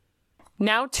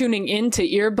Now tuning in to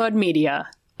Earbud Media.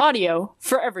 Audio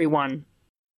for everyone.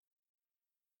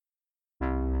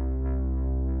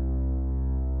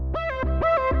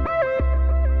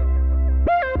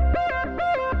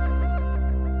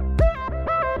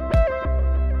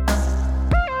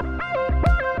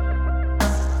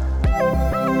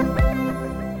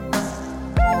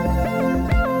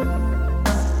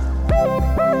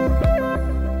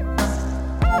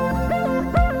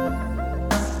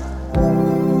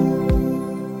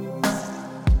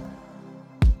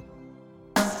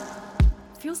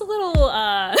 Feels a little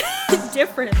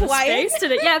different in the space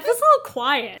today. Yeah, it feels a little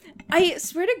quiet. I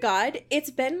swear to God,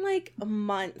 it's been like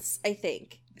months, I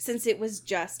think, since it was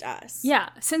just us. Yeah,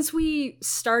 since we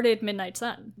started Midnight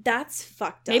Sun. That's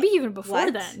fucked up. Maybe even before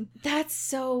What? then. That's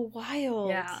so wild.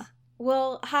 Yeah.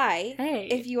 Well, hi. Hey.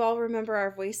 If you all remember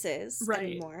our voices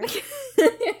anymore.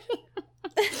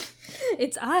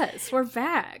 It's us. We're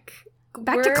back.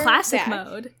 Back We're to classic back.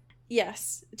 mode.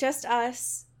 Yes, just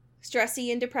us.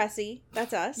 Stressy and depressy.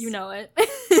 That's us. You know it.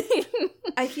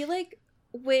 I feel like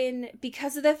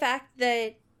because of the fact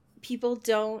that people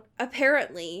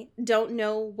apparently don't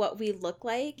know what we look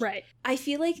like. Right. I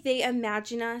feel like they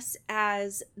imagine us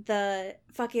as the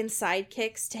fucking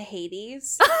sidekicks to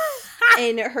Hades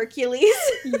in Hercules.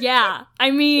 Yeah.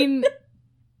 I mean,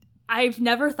 I've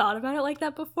never thought about it like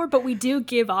that before, but we do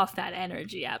give off that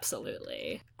energy,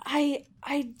 absolutely. I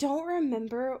don't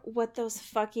remember what those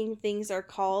fucking things are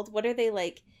called. What are they,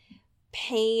 like?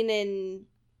 Pain and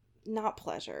not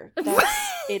pleasure.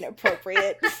 That's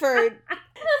inappropriate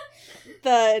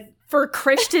For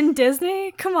Christian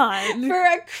Disney? Come on. for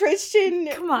a Christian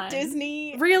Come on.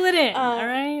 Disney. Reel it in, all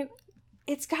right?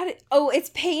 It's got it. Oh, it's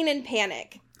Pain and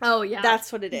Panic. Oh, yeah.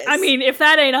 That's what it is. I mean, if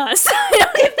that ain't us.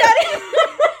 if that.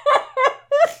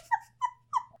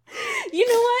 You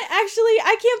know what? Actually,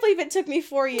 I can't believe it took me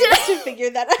 4 years to figure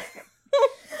that out.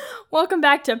 Welcome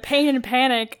back to Pain and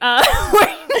Panic.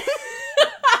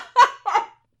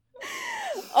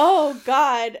 Oh,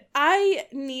 God. I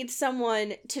need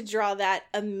someone to draw that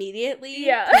immediately.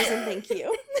 Yeah. Please and thank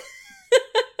you.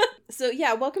 So,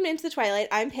 yeah, welcome into the Twilight.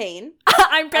 I'm Pain.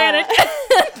 I'm Panic.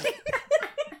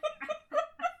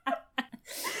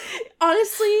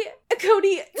 Honestly,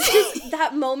 Cody, just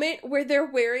that moment where they're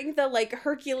wearing the, like,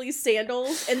 Hercules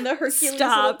sandals and the Hercules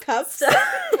little cups.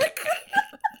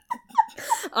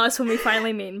 Us when we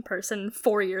finally meet in person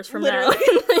 4 years from Literally.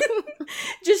 now.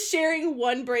 Just sharing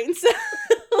one brain cell.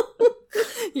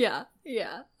 Yeah,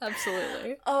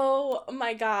 absolutely. Oh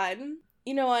my God.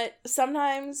 You know what?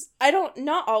 Sometimes,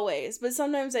 not always, but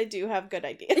sometimes I do have good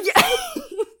ideas. Yeah.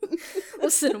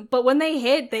 Listen, but when they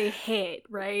hit,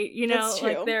 right? You know, That's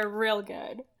true. like they're real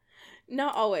good.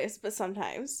 Not always, but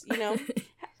sometimes, you know?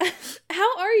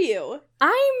 How are you?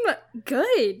 I'm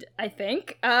good, I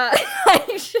think.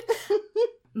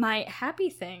 My happy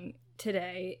thing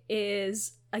today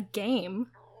is a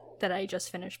game that I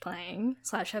just finished playing,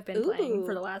 / have been playing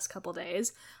for the last couple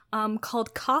days,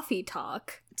 called Coffee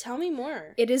Talk. Tell me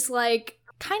more. It is like,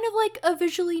 kind of like a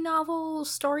visually novel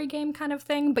story game kind of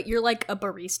thing, but you're like a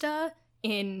barista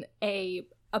in a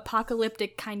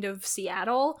apocalyptic kind of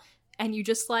Seattle, and you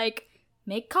just like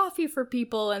make coffee for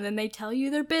people, and then they tell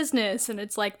you their business, and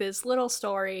it's like this little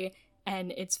story,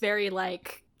 and it's very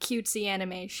like cutesy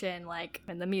animation, like,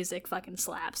 and the music fucking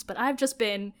slaps. But I've just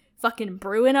been fucking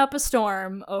brewing up a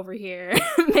storm over here,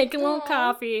 making a little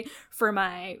coffee for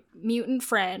my mutant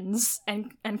friends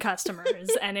and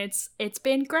customers, and it's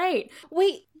been great.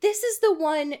 Wait, this is the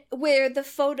one where the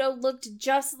photo looked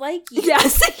just like you.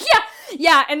 Yes,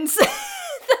 yeah, and so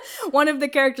one of the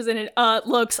characters in it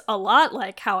looks a lot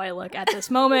like how I look at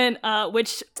this moment,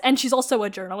 and she's also a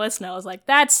journalist, and I was like,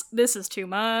 this is too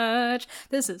much.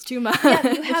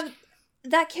 Yeah,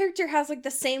 that character has like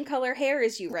the same color hair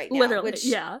as you right now. Literally,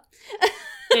 yeah.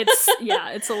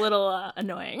 It's a little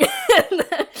annoying.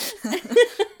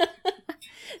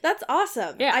 That's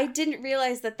awesome. Yeah. I didn't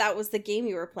realize that was the game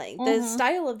you were playing. The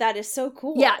style of that is so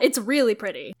cool. Yeah, it's really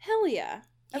pretty. Hell yeah.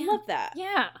 I love that.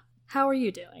 Yeah. How are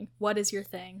you doing? What is your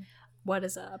thing? What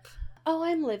is up? Oh,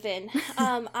 I'm living.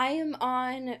 I am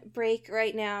on break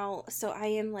right now, so I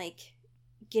am like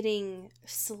getting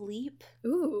sleep.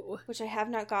 Ooh. Which I have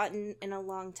not gotten in a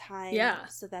long time. Yeah.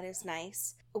 So that is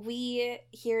nice. We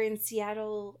here in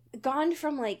Seattle gone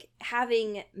from like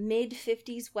having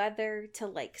mid-50s weather to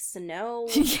like snow.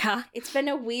 Yeah. It's been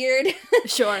a weird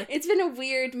Sure. It's been a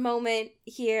weird moment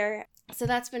here. So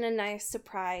that's been a nice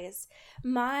surprise.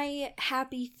 My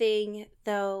happy thing,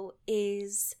 though,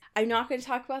 is I'm not going to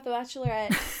talk about The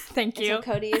Bachelorette. Thank you.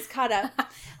 Until Cody is caught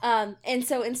up. And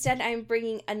so instead I'm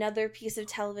bringing another piece of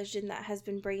television that has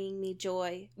been bringing me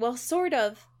joy. Well, sort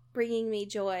of bringing me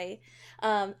joy.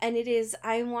 And it is,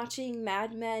 I'm watching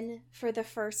Mad Men for the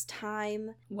first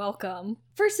time. Welcome.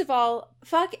 First of all,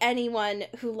 fuck anyone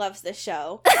who loves this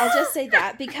show. I'll just say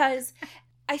that, because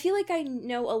I feel like I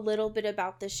know a little bit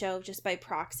about the show just by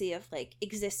proxy of, like,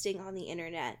 existing on the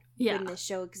internet when this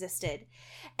show existed.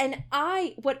 And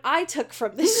what I took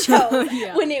from this show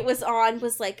when it was on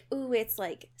was like, ooh, it's,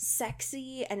 like,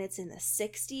 sexy, and it's in the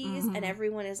 60s, and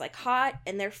everyone is, like, hot,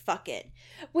 and they're fucking.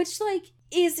 Which, like,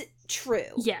 is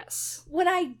true. Yes. What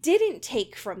I didn't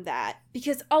take from that,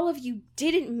 because all of you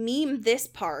didn't meme this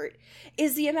part,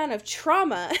 is the amount of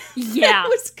trauma that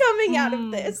was coming out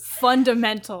of this.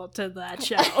 Fundamental to that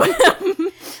show.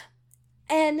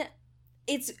 And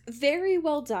it's very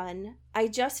well done. I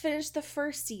just finished the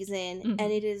first season,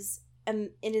 and it is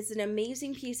an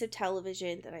amazing piece of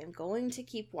television that I'm going to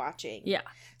keep watching. Yeah.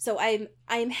 So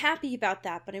I'm happy about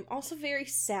that, but I'm also very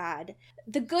sad.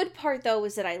 The good part, though,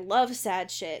 is that I love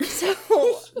sad shit, so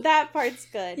that part's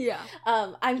good. Yeah.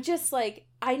 I'm just like,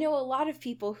 I know a lot of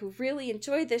people who really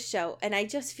enjoy this show, and I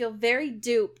just feel very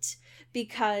duped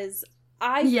because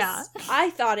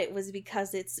I thought it was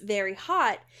because it's very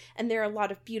hot and there are a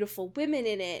lot of beautiful women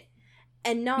in it,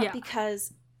 and not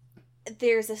because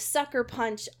there's a sucker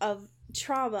punch of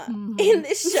trauma in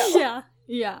this show.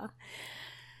 Yeah.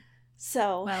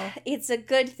 So, it's a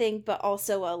good thing, but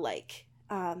also a, like,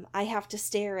 I have to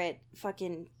stare at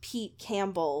fucking Pete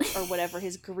Campbell or whatever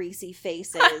his greasy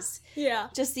face is. Yeah.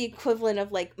 Just the equivalent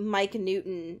of, like, Mike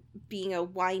Newton being a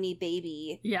whiny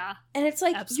baby. Yeah. And it's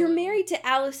like, Absolutely. You're married to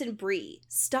Allison Brie.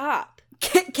 Stop.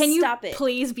 Can you Stop it.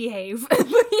 Please behave?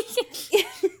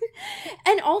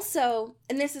 And also,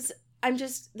 and this is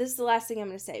the last thing I'm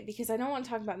going to say, because I don't want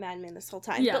to talk about Mad Men this whole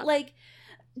time. Yeah. But, like,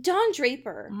 Don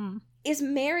Draper is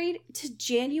married to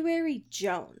January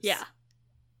Jones. Yeah.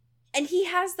 And he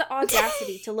has the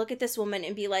audacity to look at this woman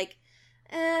and be like,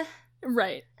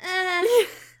 Right. And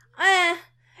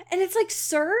it's like,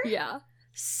 sir? Yeah.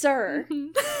 Sir.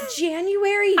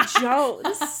 January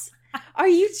Jones? Are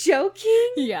you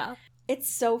joking? Yeah.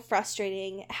 It's so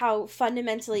frustrating how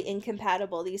fundamentally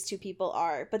incompatible these two people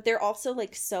are, but they're also,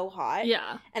 like, so hot.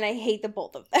 Yeah. And I hate the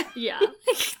both of them. Yeah.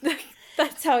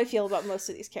 That's how I feel about most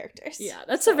of these characters. Yeah,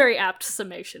 that's a very apt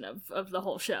summation of the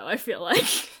whole show, I feel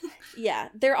like. Yeah,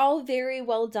 they're all very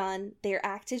well done. They're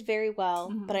acted very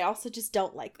well, but I also just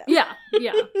don't like them. Yeah.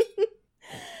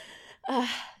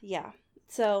 Yeah.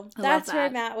 So that's where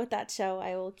I'm at with that show.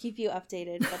 I will keep you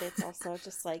updated, but it's also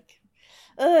just like,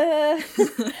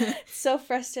 so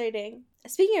frustrating.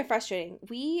 Speaking of frustrating,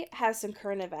 we have some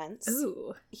current events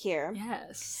here.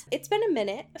 Yes. It's been a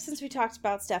minute since we talked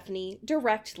about Stephanie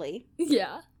directly.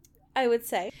 Yeah. I would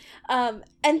say. And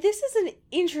this is an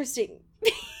interesting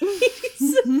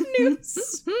piece of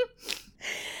news.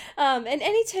 And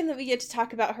anytime that we get to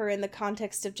talk about her in the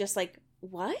context of just like,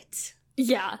 what?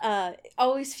 Yeah.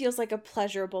 Always feels like a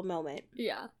pleasurable moment.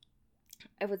 Yeah.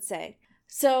 I would say.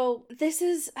 So this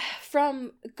is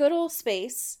from good old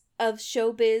space of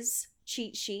Showbiz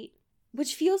Cheat Sheet,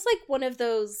 which feels like one of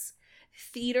those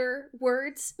theater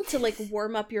words to like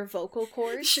warm up your vocal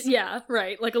cords. Yeah,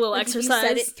 right. Like a little exercise.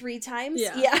 If you said it 3 times.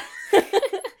 Yeah.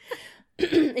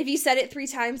 If you said it 3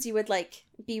 times, you would like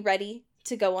be ready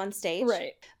to go on stage.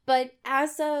 Right. But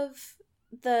as of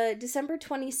the December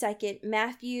 22nd,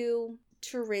 Matthew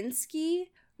Turinsky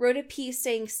wrote a piece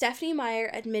saying Stephenie Meyer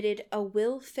admitted a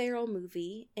Will Ferrell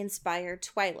movie inspired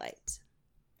Twilight.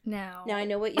 Now I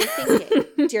know what you're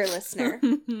thinking, dear listener.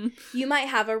 You might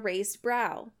have a raised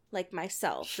brow, like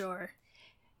myself. Sure.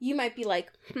 You might be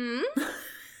like,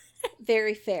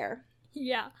 Very fair.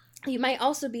 Yeah. You might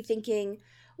also be thinking,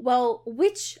 well,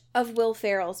 which of Will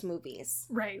Ferrell's movies?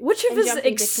 Right. Which of his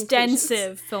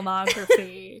extensive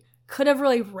filmography could have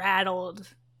really rattled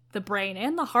the brain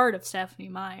and the heart of Stephenie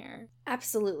Meyer?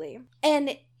 Absolutely.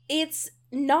 And it's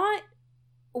not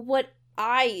what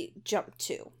I jumped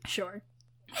to. Sure.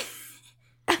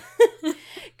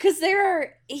 Because there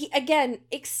are, again,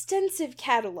 extensive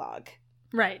catalog.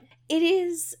 Right. It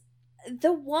is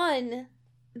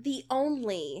the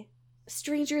only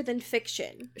Stranger Than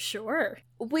Fiction. Sure.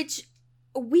 Which,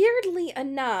 weirdly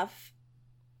enough,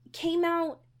 came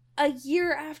out a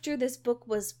year after this book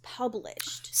was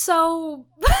published. So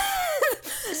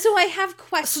I have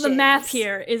questions. So the math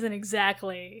here isn't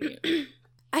exactly...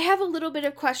 I have a little bit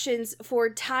of questions for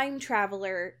time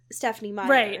traveler Stephenie Meyer.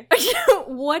 Right.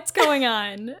 What's going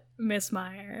on, Miss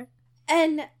Meyer?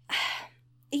 And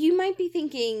you might be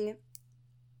thinking,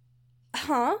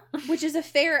 which is a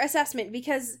fair assessment,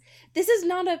 because this is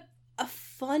not a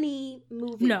funny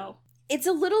movie. No. It's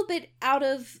a little bit out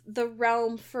of the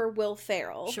realm for Will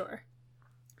Ferrell. Sure.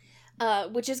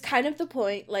 which is kind of the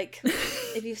point. Like,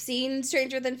 if you've seen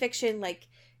Stranger Than Fiction, like,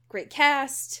 great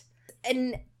cast.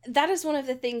 And that is one of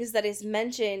the things that is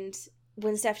mentioned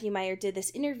when Stephenie Meyer did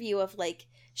this interview of, like,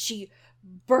 she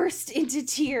burst into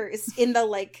tears in the,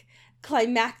 like,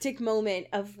 climactic moment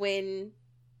of when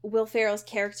Will Ferrell's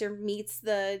character meets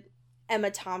the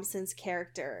Emma Thompson's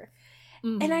character.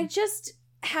 Mm-hmm. And I just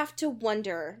have to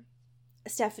wonder,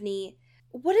 Stephenie,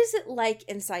 what is it like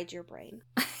inside your brain?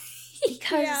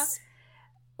 Because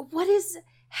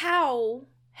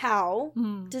how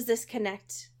does this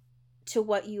connect to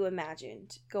what you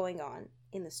imagined going on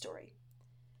in the story?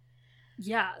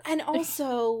 Yeah. And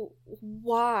also,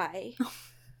 why?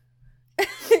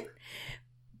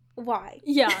 Why?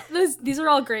 Yeah, these are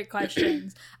all great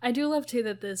questions. I do love, too,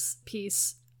 that this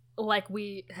piece, like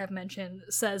we have mentioned,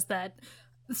 says that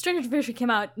Stranger Than Fiction came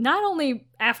out not only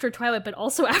after Twilight, but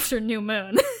also after New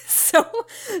Moon. So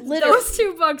literally, those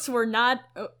two books were not,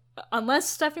 unless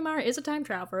Stephenie Meyer is a time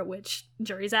traveler, which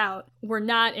jury's out, were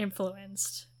not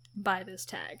influenced by this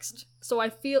text. So I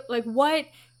feel like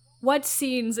what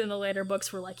scenes in the later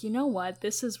books were like, you know what,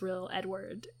 this is real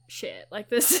Edward shit. Like,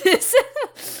 this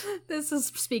is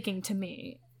speaking to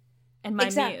me and my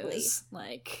muse.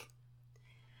 Like,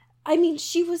 I mean,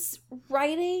 she was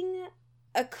writing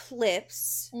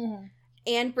Eclipse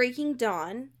and Breaking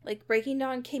Dawn. Like, Breaking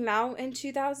Dawn came out in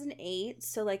 2008,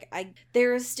 so, like,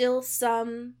 there is still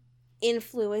some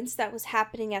influence that was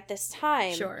happening at this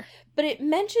time. Sure. But it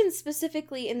mentions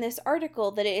specifically in this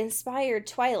article that it inspired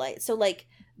Twilight. So, like,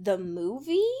 the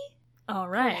movie? All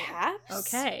right. Perhaps?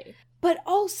 Okay. But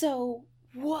also,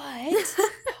 what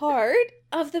part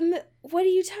of what are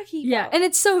you talking about? Yeah, and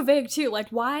it's so vague, too. Like,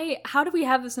 how do we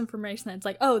have this information that's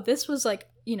like, oh, this was, like,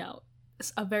 you know,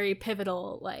 a very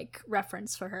pivotal, like,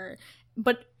 reference for her.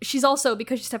 But she's also,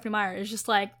 because she's Stephenie Meyer, is just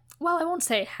like, well, I won't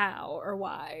say how or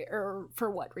why or for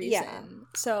what reason. Yeah.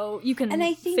 So you can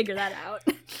figure that out.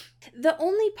 The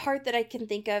only part that I can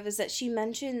think of is that she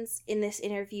mentions in this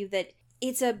interview that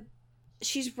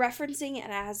she's referencing it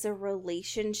as a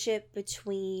relationship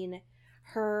between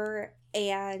her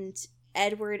and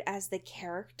Edward as the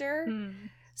character.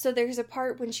 So there's a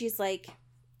part when she's like,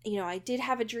 you know, I did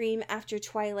have a dream after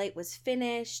Twilight was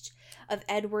finished of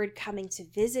Edward coming to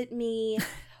visit me,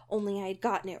 only I'd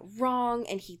gotten it wrong,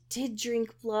 and he did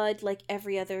drink blood like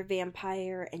every other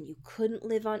vampire, and you couldn't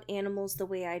live on animals the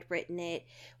way I'd written it.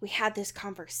 We had this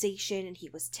conversation, and he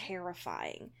was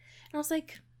terrifying. And I was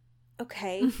like,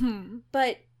 okay,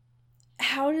 but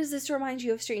how does this remind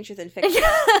you of Stranger Than Fiction?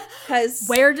 Because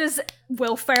where does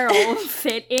Will Ferrell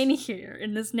fit in here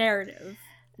in this narrative?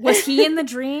 Was he in the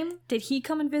dream? Did he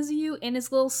come and visit you in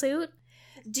his little suit?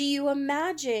 Do you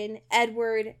imagine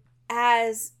Edward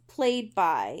as played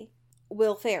by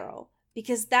Will Ferrell?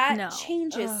 Because that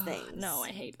changes things. No, I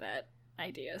hate that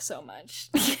idea so much.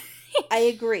 I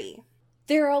agree.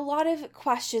 There are a lot of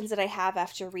questions that I have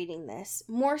after reading this,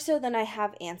 more so than I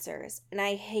have answers, and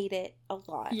I hate it a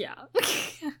lot. Yeah.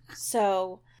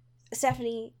 So,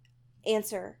 Stephenie,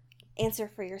 answer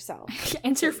for yourself.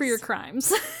 Answer for your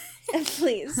crimes.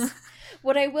 Please.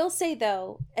 What I will say,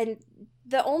 though, and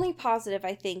the only positive,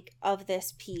 I think, of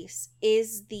this piece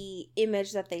is the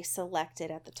image that they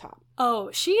selected at the top.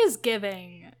 Oh, she is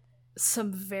giving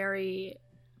some very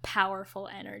powerful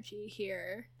energy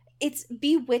here. It's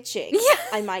bewitching,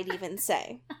 I might even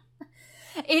say.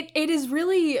 It is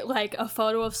really like a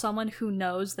photo of someone who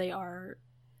knows they are,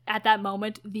 at that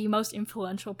moment, the most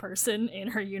influential person in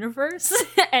her universe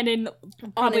and in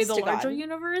probably the larger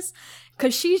universe.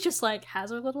 Because she's just like,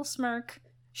 has her little smirk.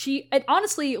 And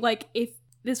honestly, like, if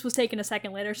this was taken a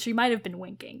second later, she might have been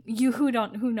winking. Who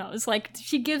knows? Like,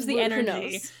 she gives the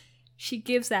energy. She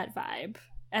gives that vibe.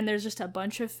 And there's just a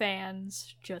bunch of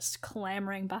fans just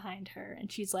clamoring behind her. And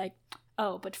she's like,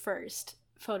 oh, but first,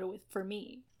 photo for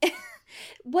me.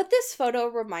 What this photo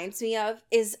reminds me of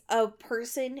is a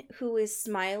person who is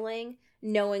smiling,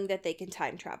 knowing that they can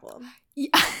time travel. Yeah.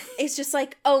 It's just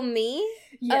like, oh, me?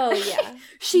 Yeah. Oh, yeah.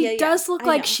 She does look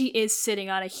like she is sitting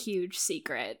on a huge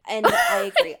secret. And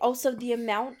I agree. Also, the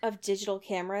amount of digital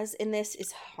cameras in this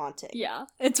is haunting. Yeah.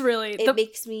 It's really... It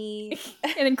makes me...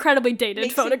 an incredibly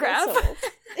dated photograph.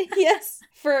 Yes.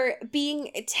 For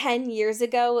being 10 years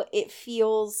ago, it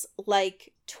feels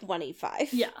like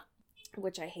 25. Yeah.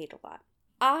 Which I hate a lot.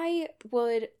 I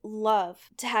would love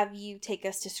to have you take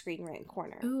us to Screen Rant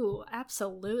Corner. Ooh,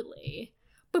 absolutely.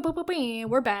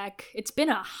 We're back. It's been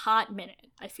a hot minute,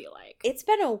 I feel like. It's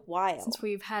been a while. Since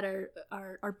we've had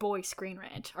our boy Screen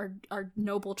Rant, our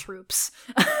noble troops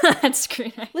at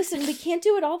Screen Rant. Listen, we can't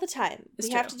do it all the time. We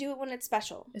have to do it when it's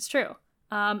special. It's true.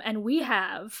 And we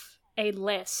have a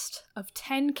list of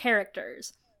 10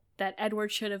 characters that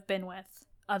Edward should have been with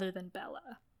other than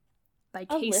Bella? By A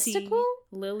Casey listicle?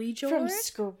 Lily George? From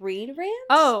Screen Rant?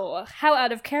 Oh, how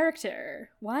out of character.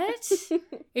 What? Are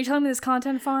you telling me this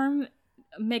content farm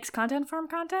makes content farm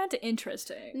content?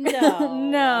 Interesting. No.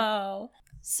 No.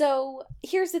 So,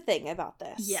 here's the thing about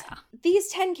this. Yeah. These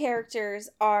 10 characters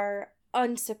are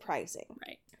unsurprising.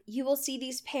 Right. You will see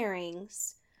these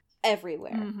pairings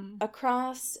everywhere. Mm-hmm.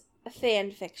 Across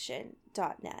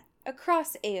fanfiction.net.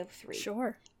 Across AO3.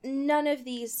 Sure. None of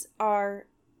these are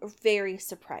very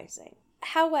surprising.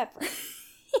 However,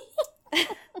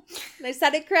 I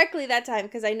said it correctly that time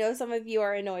because I know some of you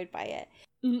are annoyed by it.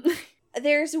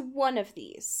 There's one of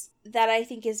these that I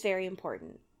think is very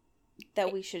important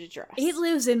that we should address. It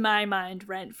lives in my mind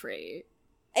rent-free.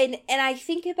 And I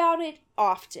think about it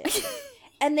often.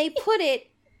 And they put it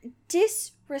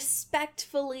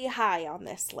disrespectfully high on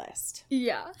this list.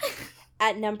 Yeah.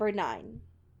 At number 9.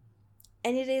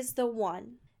 And it is the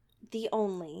one, the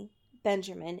only,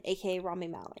 Benjamin, aka Rami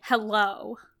Malek.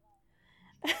 Hello.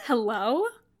 Hello?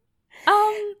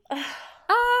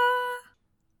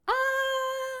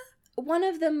 One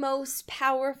of the most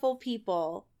powerful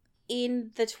people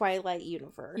in the Twilight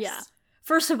universe. Yeah.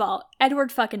 First of all,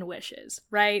 Edward fucking wishes,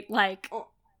 right? Like,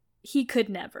 he could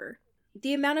never.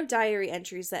 The amount of diary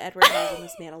entries that Edward has on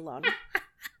this man alone.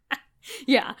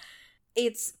 Yeah.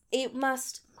 It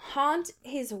must haunt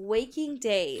his waking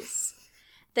days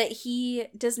that he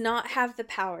does not have the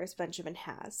powers Benjamin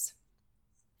has.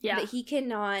 Yeah. That he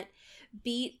cannot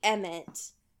beat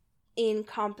Emmett in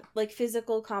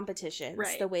physical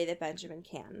competitions the way that Benjamin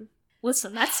can.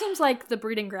 Listen, that seems like the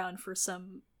breeding ground for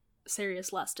some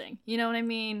serious lusting. You know what I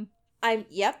mean?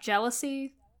 Yep.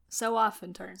 Jealousy so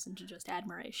often turns into just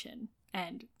admiration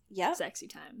and sexy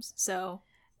times. So,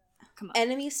 come on.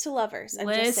 Enemies to lovers. I'm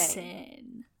just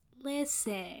saying.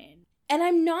 Listen. And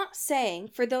I'm not saying,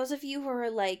 for those of you who are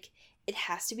like, it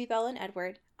has to be Bella and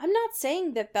Edward, I'm not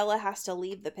saying that Bella has to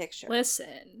leave the picture.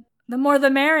 Listen. The more the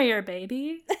merrier,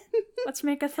 baby. Let's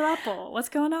make a throuple. What's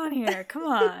going on here? Come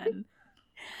on.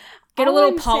 Get a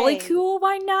little polycule?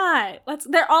 Why not?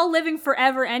 They're all living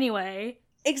forever anyway.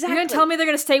 Exactly. You're gonna tell me they're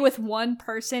gonna stay with one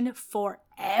person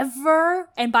forever?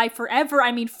 And by forever,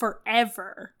 I mean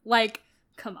forever. Like,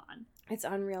 come on. It's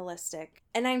unrealistic.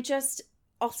 And I'm just...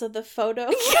 Also, the photo,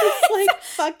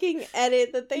 fucking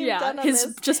edit that they've done on this.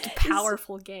 His just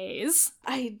powerful gaze.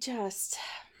 I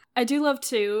do love,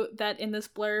 too, that in this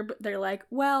blurb, they're like,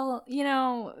 well, you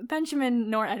know,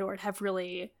 Benjamin nor Edward have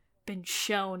really been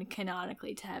shown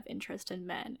canonically to have interest in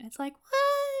men. It's like,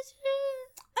 what?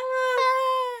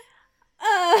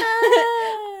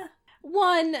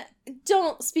 One,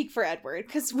 don't speak for Edward,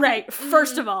 because... Right,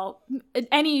 first of all,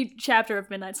 any chapter of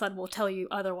Midnight Sun will tell you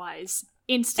otherwise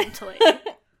instantly.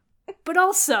 But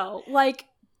also, like,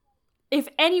 if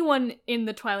anyone in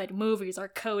the Twilight movies are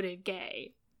coded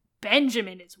gay,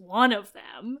 Benjamin is one of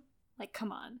them. Like,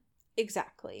 come on.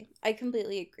 Exactly. I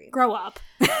completely agree. Grow up.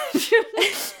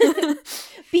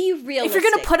 Be realistic. If you're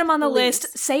gonna put him on the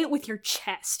list, say it with your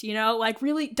chest, you know? Like,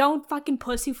 really, don't fucking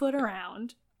pussyfoot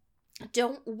around.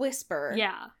 Don't whisper.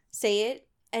 Yeah. Say it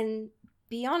and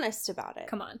be honest about it.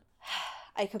 Come on.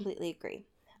 I completely agree.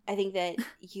 I think that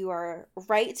you are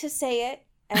right to say it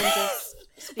and just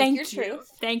speak your truth.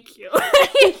 Thank you.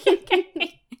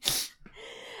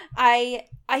 I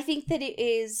think that it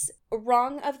is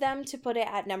wrong of them to put it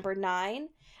at number 9,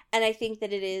 and I think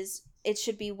that it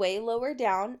should be way lower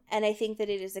down, and I think that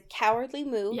it is a cowardly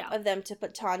move of them to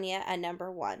put Tanya at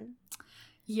number 1.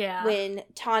 Yeah. When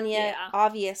Tanya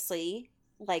obviously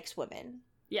likes women.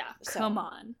 Yeah, come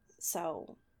on.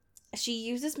 So, she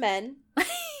uses men.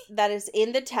 That is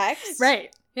in the text.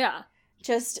 Right, yeah.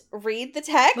 Just read the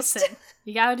text. Listen,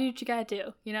 you gotta do what you gotta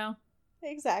do, you know?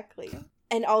 Exactly.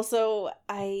 And also,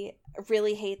 I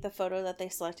really hate the photo that they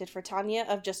selected for Tanya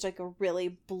of just like a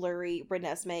really blurry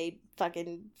Renesmee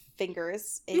fucking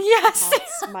fingers. It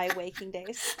haunts my waking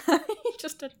days.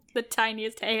 Just the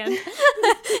tiniest hand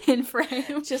in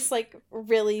frame. Just like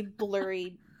really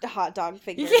blurry hot dog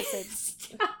fingers.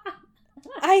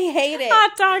 I hate it.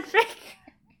 Hot dog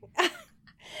finger.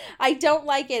 I don't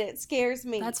like it. It scares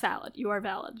me. That's valid. You are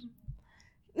valid.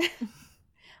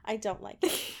 I don't like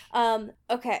it.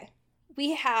 Okay.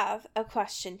 We have a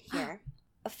question here.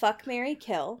 A fuck, marry,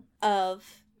 kill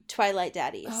of Twilight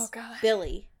Daddies. Oh, God.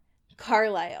 Billy,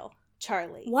 Carlisle,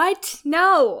 Charlie. What?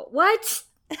 No. What?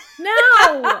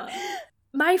 No.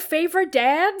 My favorite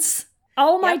dads?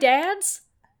 All my dads?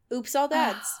 Oops, all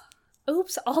dads.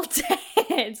 Oops, all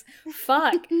dads.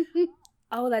 Fuck.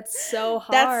 Oh, that's so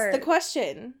hard. That's the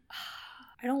question.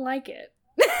 I don't like it.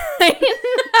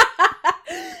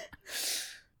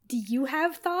 Do you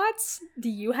have thoughts? Do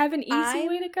you have an easy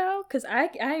way to go? Because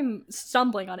I'm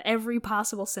stumbling on every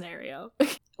possible scenario.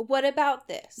 What about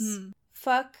this?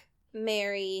 Fuck,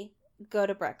 marry, go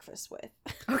to breakfast with.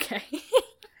 Okay.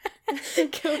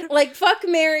 Like, fuck,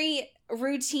 marry,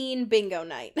 routine bingo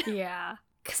night. Yeah.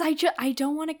 Because I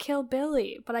don't want to kill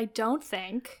Billy, but I don't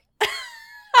think.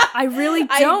 I really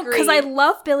don't, because I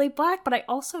love Billy Black, but I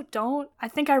also don't. I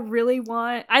think I really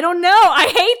want... I don't know! I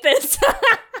hate this!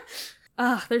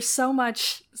 There's so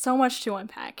much to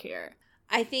unpack here.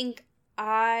 I think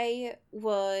I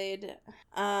would...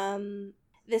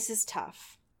 this is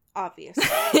tough,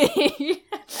 obviously.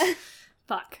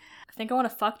 Fuck. I think I want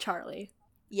to fuck Charlie.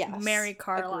 Yes. Marry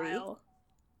Carlisle.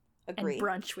 Agree. And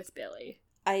brunch with Billy.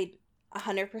 I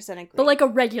 100% agree. But like a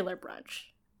regular brunch.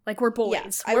 Like, we're boys.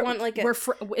 Yes, I want like a...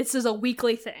 this is a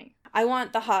weekly thing. I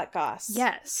want the hot goss.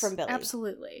 Yes. From Billy.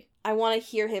 Absolutely. I want to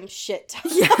hear him shit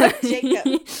talk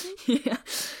Jacob. Yeah.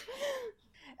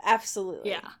 Absolutely.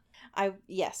 Yeah.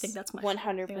 Yes. I think that's my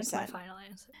 100%. That's my final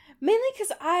answer. Mainly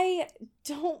because I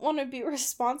don't want to be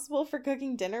responsible for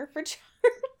cooking dinner for Charlie.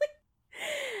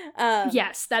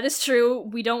 Yes, that is true.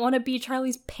 We don't want to be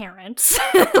Charlie's parents.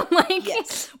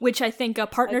 Which I think a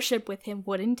partnership with him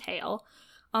would entail.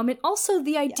 And also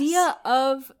the idea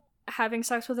of having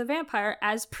sex with a vampire,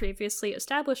 as previously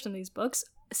established in these books,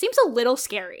 seems a little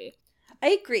scary.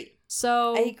 I agree.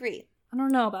 So I agree. I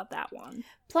don't know about that one.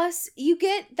 Plus, you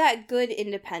get that good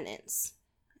independence.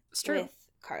 It's true. With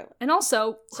Carla. And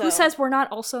also, who says we're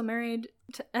not also married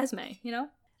to Esme, you know?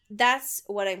 That's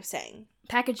what I'm saying.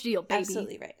 Package deal, baby.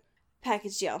 Absolutely right.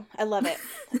 Package deal. I love it.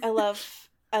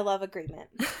 I love agreement.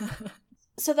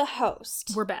 So the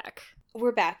host. We're back.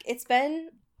 It's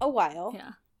been a while.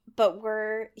 Yeah. But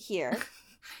we're here.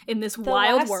 In this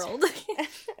wild world.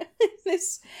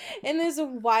 in this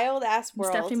wild ass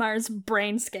world. Stephenie Meyer's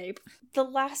brainscape. The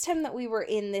last time that we were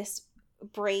in this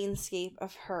brainscape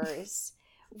of hers,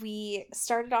 we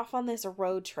started off on this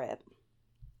road trip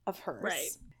of hers. Right.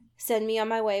 Send Me on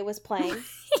My Way was playing.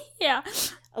 Yeah.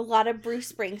 A lot of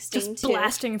Bruce Springsteen, just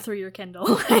blasting through your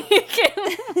Kindle.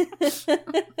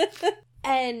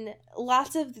 And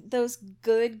lots of those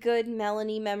good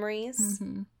Melanie memories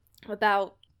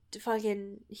about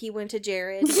fucking he went to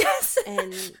Jared. Yes.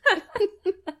 And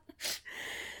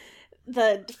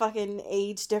the fucking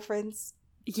age difference.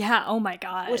 Yeah, oh my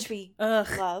god. Which we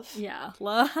love. Yeah,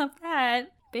 love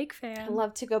that. Big fan.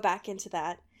 Love to go back into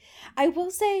that. I will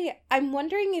say, I'm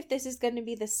wondering if this is going to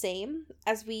be the same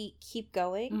as we keep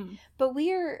going, but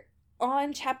we are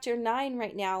on chapter 9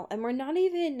 right now, and we're not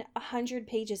even 100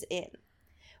 pages in,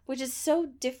 which is so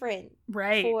different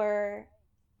for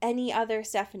any other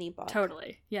Stephenie book.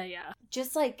 Totally. Yeah.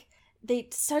 Just like,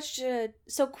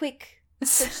 so quick,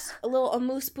 such a little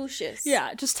amuse-bouches.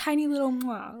 Yeah, just tiny little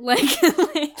like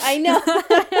I know.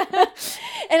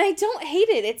 And I don't hate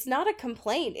it. It's not a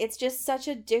complaint. It's just such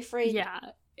a different... Yeah.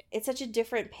 It's such a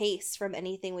different pace from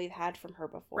anything we've had from her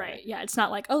before. Right, yeah. It's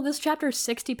not like, oh, this chapter is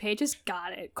 60 pages?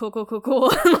 Got it. Cool.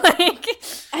 Like...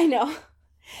 I know.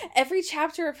 Every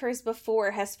chapter of hers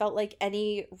before has felt like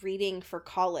any reading for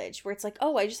college, where it's like,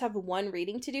 oh, I just have one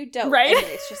reading to do? Dope. Right? And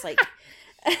it's just like,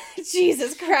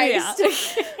 Jesus Christ.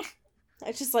 Yeah.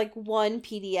 It's just like one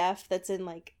PDF that's in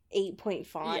like 8-point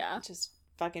font. Yeah. Just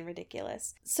fucking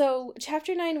ridiculous. So,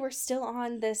 chapter 9, we're still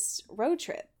on this road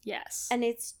trip. Yes. And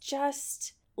it's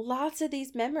just... lots of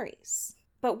these memories,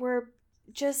 but we're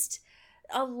just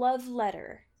a love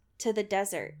letter to the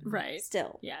desert. Right.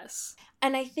 Still. Yes.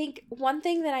 And I think one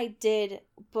thing that I did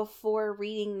before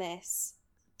reading this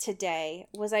today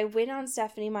was I went on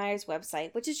Stephenie Meyer's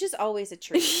website, which is just always a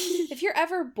treat. If you're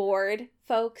ever bored,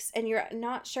 folks, and you're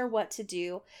not sure what to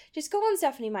do, just go on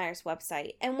Stephenie Meyer's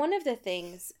website. And one of the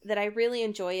things that I really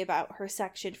enjoy about her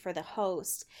section for the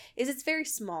host is it's very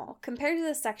small. Compared to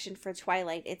the section for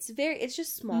Twilight, it's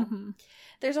just small.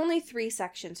 There's only 3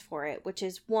 sections for it, which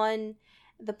is 1,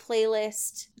 the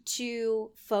playlist,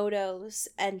 2, photos,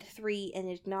 and 3, an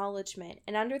acknowledgement.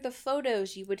 And under the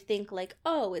photos, you would think like,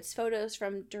 oh, it's photos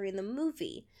from during the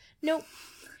movie. Nope.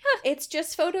 It's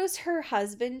just photos her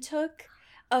husband took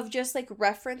of just like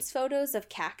reference photos of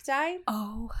cacti.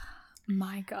 Oh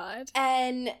my god.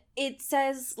 And it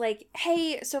says like,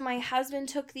 hey, so my husband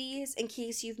took these in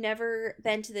case you've never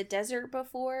been to the desert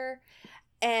before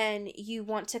and you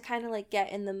want to kind of like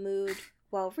get in the mood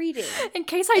while reading. In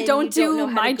case I don't do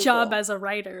my job as a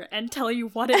writer and tell you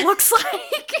what it looks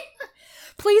like.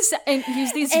 Please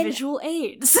use these visual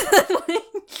aids.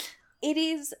 It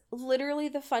is literally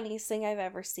the funniest thing I've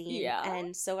ever seen. Yeah.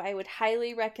 And so I would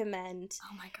highly recommend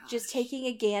just taking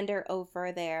a gander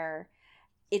over there.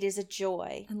 It is a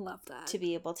joy. I love that. To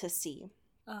be able to see.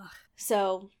 Ugh.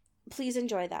 So please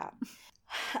enjoy that.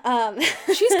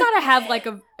 She's gotta have like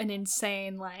an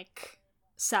insane like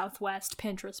Southwest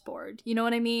Pinterest board. You know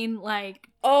what I mean? Like,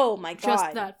 oh my god,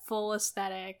 just that full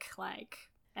aesthetic, like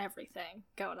everything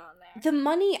going on there. The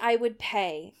money I would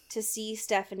pay to see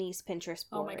Stephanie's Pinterest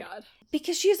board. Oh my god,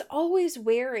 because she's always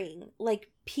wearing like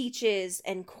peaches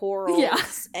and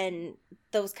corals and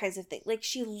those kinds of things. Like,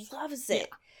 she loves it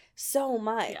so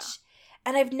much. Yeah.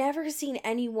 And I've never seen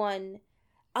anyone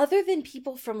other than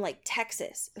people from like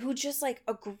Texas who just like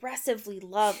aggressively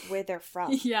love where they're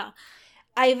from. Yeah.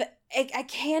 I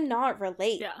cannot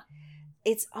relate. Yeah.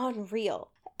 It's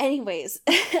unreal. Anyways,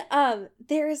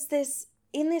 there's this,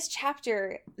 in this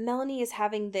chapter, Melanie is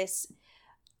having this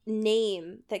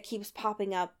name that keeps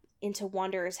popping up into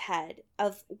Wanderer's head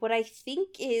of what I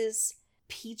think is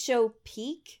Peacho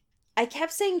Peak. I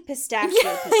kept saying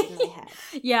Pistachio Peak in my head.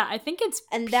 Yeah, I think it's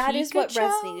and that is what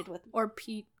resonated with me. Or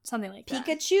something like that.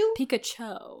 Pikachu?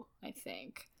 Pikachu, I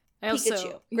think.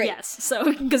 Pikachu. Great. Yes,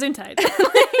 so Gesundheit.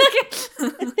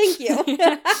 Thank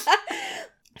you.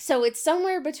 So it's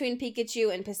somewhere between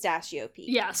Pikachu and Pistachio Peak.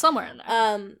 Yeah, somewhere in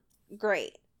there.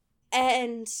 Great.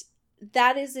 And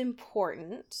that is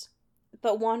important,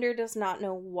 but Wander does not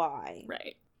know why.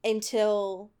 Right.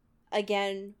 Until,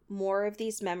 again, more of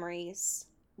these memories.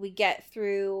 We get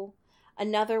through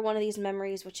another one of these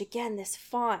memories, which, again, this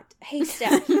font. Hey,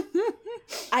 Steph.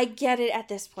 I get it at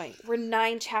this point. We're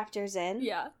 9 chapters in.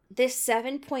 Yeah. This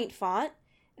 7-point font,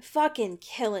 fucking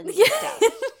killing me, Steph.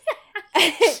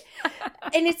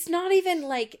 And it's not even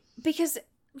like, because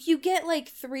you get like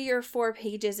 3 or 4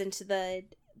 pages into the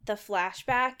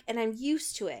flashback, and I'm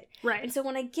used to it. Right. And so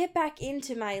when I get back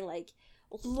into my like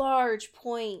large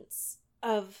points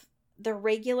of the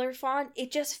regular font,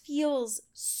 it just feels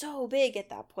so big at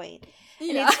that point.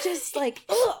 And it's just like,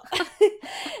 ugh.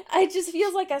 It just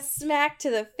feels like a smack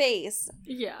to the face.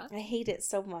 Yeah. I hate it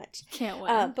so much. Can't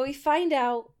wait. But we find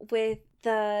out with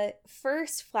the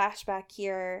first flashback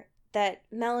here that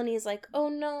Melanie's like, oh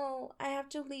no, I have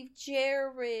to leave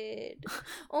Jared.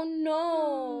 Oh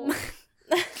no.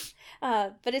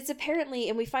 But it's apparently,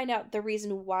 and we find out the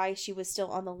reason why she was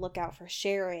still on the lookout for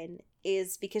Sharon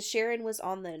is because Sharon was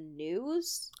on the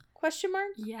news? ?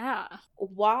 Yeah.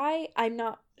 Why? I'm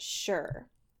not sure.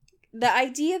 The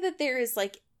idea that there is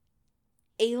like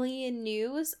alien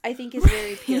news, I think, is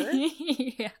very pure.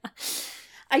 Yeah.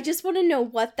 I just want to know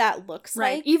what that looks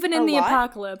like. Even in the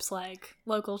apocalypse, like,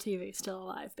 local TV's still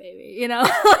alive, baby. You know?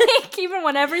 Like, even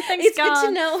when everything's it's gone. It's good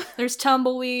to know. There's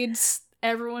tumbleweeds.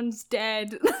 Everyone's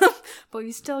dead. But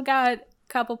we still got a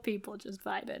couple people just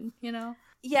vibing, you know?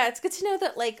 Yeah, it's good to know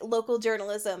that, like, local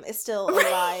journalism is still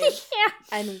alive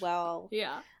and well.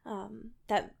 Yeah.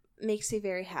 That makes me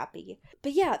very happy.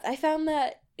 But yeah, I found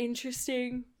that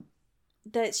interesting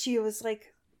that she was,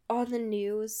 like, on the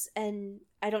news, and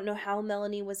I don't know how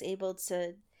Melanie was able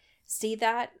to see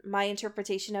that. My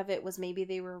interpretation of it was maybe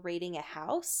they were raiding a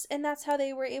house, and that's how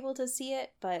they were able to see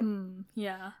it, but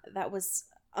yeah, that was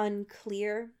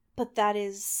unclear. But that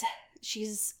is,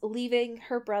 she's leaving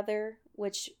her brother,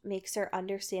 which makes her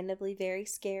understandably very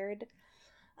scared,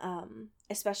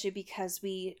 especially because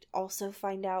we also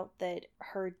find out that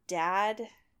her dad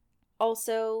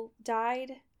also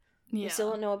died. Yeah. We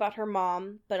still don't know about her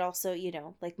mom, but also, you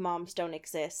know, like, moms don't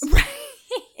exist.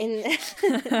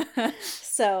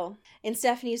 So, in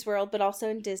Stephanie's world, but also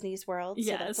in Disney's world,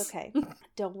 so that's okay.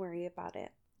 Don't worry about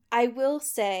it. I will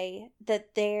say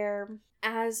that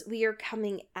as we are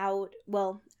coming out,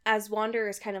 well, as Wanderer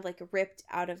is kind of like ripped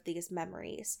out of these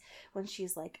memories, when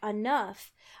she's like,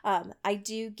 enough, I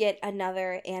do get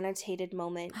another annotated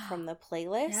moment from the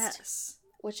playlist,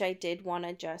 which I did want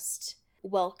to just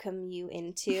welcome you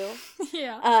into.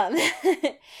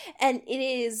 And it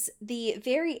is the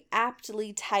very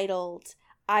aptly titled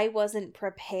I Wasn't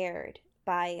Prepared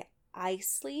by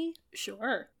Isley.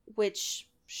 Sure. Which,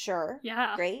 sure.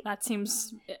 Yeah. Great. That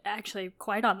seems actually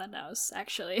quite on the nose,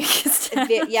 actually.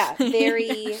 Yeah,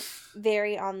 very,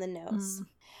 very on the nose.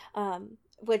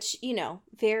 Which, you know,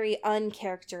 very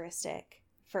uncharacteristic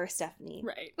for Stephanie.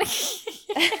 Right.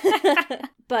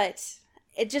 But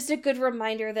it's just a good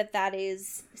reminder that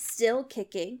is still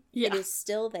kicking. Yeah. It is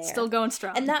still there. Still going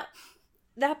strong. And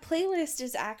that playlist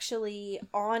is actually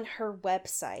on her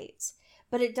website,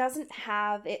 but it doesn't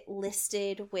have it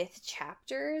listed with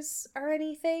chapters or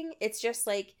anything. It's just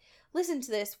like, listen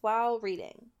to this while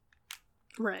reading.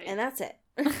 Right. And that's it.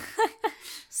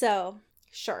 So,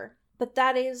 sure. But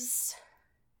that is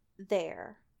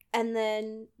there. And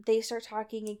then they start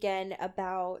talking again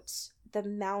about the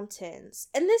mountains.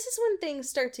 And this is when things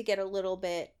start to get a little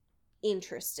bit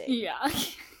interesting. Yeah.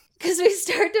 Because we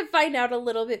start to find out a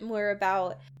little bit more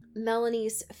about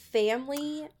Melanie's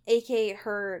family, aka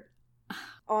her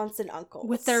aunts and uncles.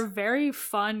 With their very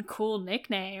fun, cool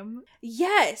nickname.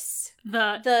 Yes!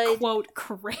 The quote,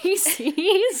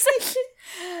 crazies.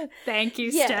 Thank you,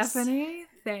 yes. Stephanie.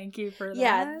 Thank you for that.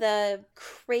 Yeah, the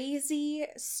crazy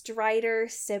Strider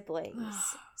siblings.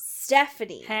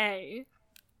 Stephanie. Hey.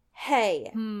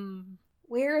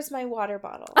 Where's my water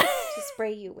bottle to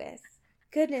spray you with?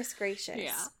 Goodness gracious.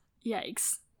 Yeah.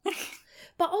 Yikes.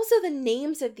 But also the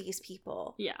names of these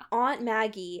people. Yeah. Aunt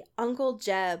Maggie, Uncle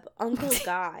Jeb, Uncle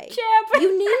Guy. Jeb!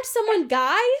 You named someone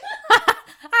Guy?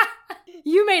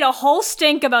 You made a whole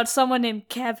stink about someone named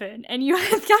Kevin, and you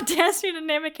had the audacity to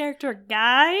name a character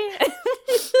Guy?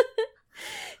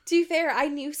 To be fair, I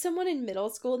knew someone in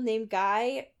middle school named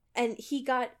Guy, and he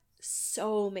got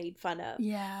so made fun of.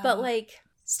 Yeah. But, like,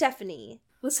 Stephanie.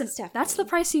 Listen, that's the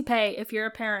price you pay if you're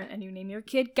a parent and you name your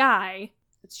kid Guy.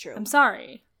 It's true. I'm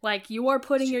sorry. Like, you are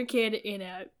putting your kid in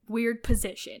a weird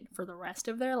position for the rest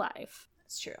of their life.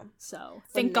 It's true. So,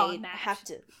 think on that.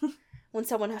 When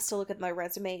someone has to look at my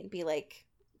resume and be like,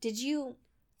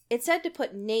 it said to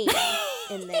put name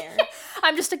in there.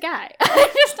 I'm just a guy.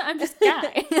 I'm just a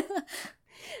guy.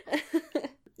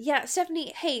 Yeah,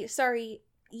 Stephanie, hey, sorry.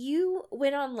 You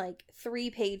went on like 3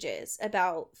 pages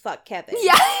about fuck Kevin.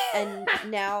 Yeah. And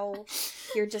now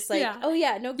you're just like, oh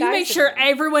yeah, no guys. You made sure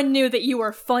everyone knew that you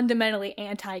were fundamentally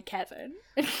anti-Kevin.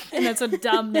 And that's a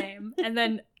dumb name. And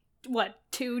then,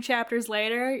 2 chapters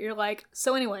later, you're like,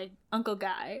 so anyway, Uncle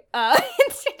Guy.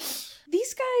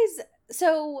 These guys,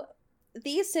 so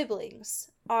these siblings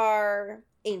are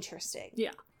interesting.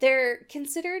 Yeah. They're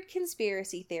considered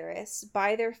conspiracy theorists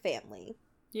by their family.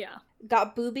 Yeah.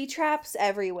 Got booby traps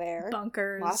everywhere.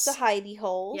 Bunkers. Lots of hidey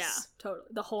holes. Yeah, totally.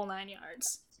 The whole 9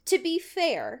 yards. To be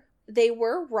fair, they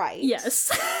were right.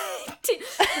 Yes.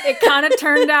 It kind of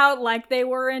turned out like they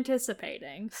were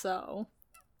anticipating, so.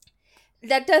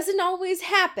 That doesn't always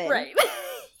happen. Right.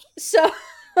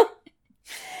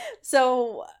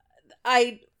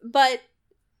 But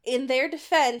in their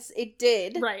defense, it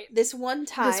did. Right. This one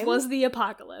time. This was the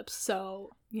apocalypse,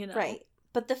 so, you know. Right.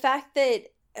 But the fact that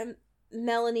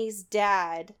Melanie's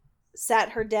dad sat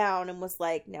her down and was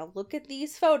like, now look at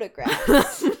these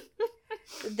photographs.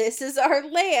 This is our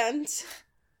land.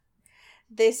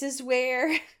 This is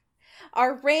where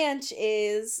our ranch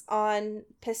is on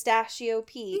Pistachio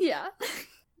Peak. Yeah.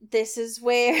 This is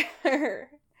where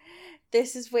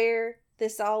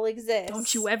this all exists.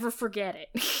 Don't you ever forget it.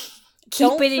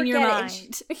 Keep it in your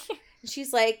mind.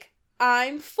 She's like,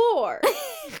 I'm 4.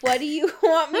 What do you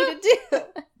want me to do?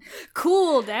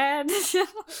 Cool, Dad.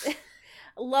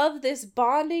 Love this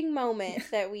bonding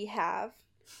moment that we have.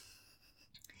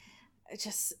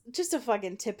 Just a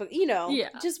fucking typical,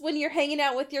 just when you're hanging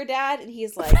out with your dad and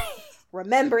he's like,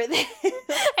 remember this.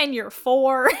 And you're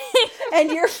 4. And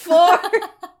you're 4.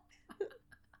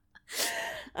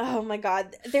 Oh my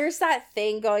god. There's that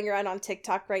thing going around on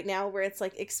TikTok right now where it's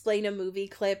like, explain a movie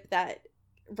clip that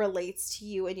relates to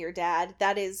you and your dad.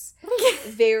 That is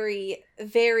very,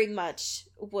 very much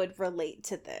would relate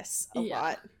to this a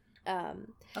lot.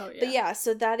 But yeah,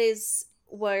 so that is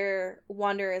where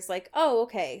Wander is like, oh,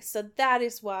 okay, so that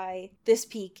is why this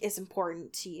peak is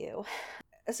important to you.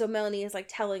 So Melanie is like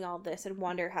telling all this, and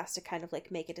Wander has to kind of like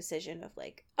make a decision of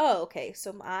like, oh, okay,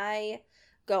 so am I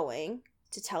going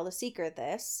to tell the Seeker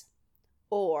this,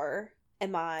 or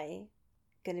am I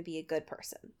gonna be a good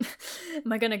person?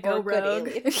 Am I gonna go rogue?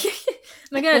 Am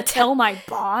I gonna tell my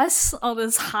boss all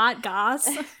this hot goss?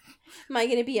 Am I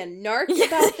gonna be a narc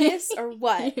about this, or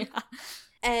what? Yeah.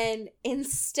 And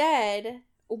instead,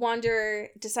 Wander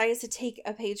decides to take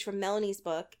a page from Melanie's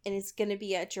book and is going to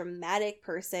be a dramatic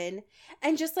person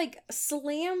and just like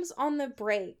slams on the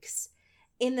brakes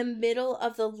in the middle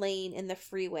of the lane in the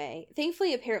freeway.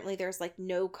 Thankfully, apparently there's like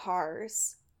no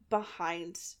cars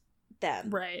behind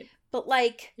them. Right. But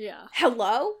like, yeah.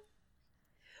 Hello?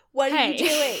 What are you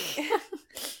doing?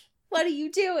 What are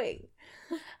you doing?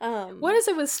 What is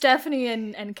it with Stephanie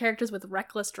and characters with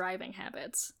reckless driving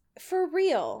habits? For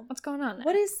real. What's going on there?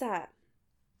 What is that?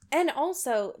 And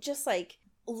also, just, like,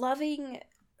 loving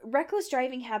reckless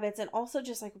driving habits and also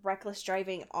just, like, reckless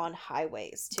driving on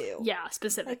highways, too. Yeah,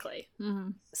 specifically.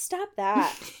 Like, Stop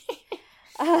that.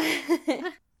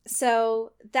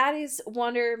 So, that is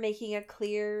Wander making a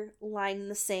clear line in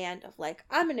the sand of, like,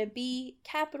 I'm gonna be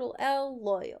capital L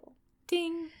loyal.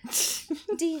 Ding.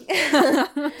 Ding.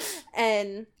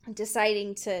 And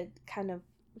deciding to kind of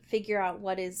figure out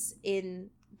what is in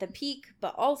the peak,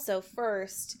 but also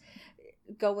first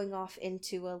going off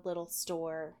into a little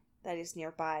store that is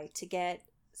nearby to get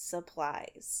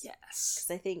supplies. Yes.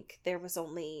 Because I think there was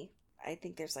only I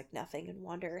think there's like nothing in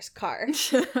Wanderer's car.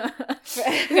 You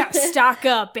gotta stock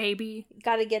up, baby.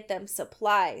 Gotta get them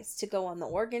supplies to go on the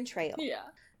Oregon Trail. Yeah.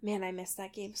 Man, I miss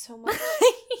that game so much.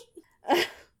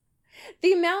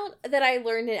 The amount that I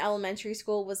learned in elementary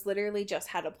school was literally just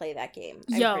how to play that game.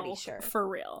 I'm pretty sure. For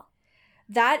real.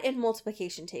 That and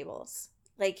multiplication tables.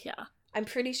 Like, yeah. I'm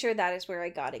pretty sure that is where I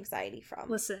got anxiety from.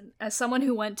 Listen, as someone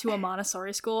who went to a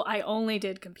Montessori school, I only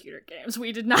did computer games.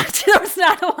 We did not, there was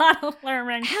not a lot of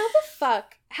learning. How the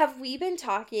fuck have we been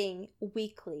talking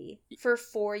weekly for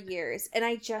 4 years, and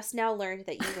I just now learned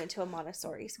that you went to a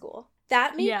Montessori school?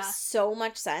 That makes so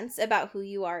much sense about who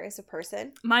you are as a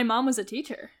person. My mom was a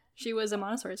teacher. She was a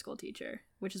Montessori school teacher,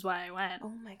 which is why I went. Oh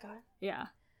my god. Yeah.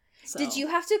 So. Did you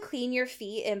have to clean your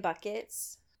feet in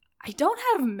buckets? I don't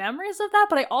have memories of that,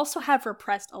 but I also have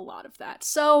repressed a lot of that.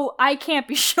 So I can't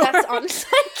be sure. That's honestly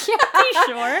I can't be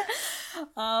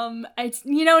sure. It's,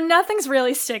 nothing's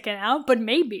really sticking out, but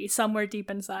maybe somewhere deep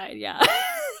inside, yeah.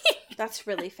 That's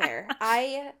really fair.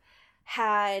 I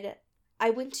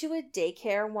went to a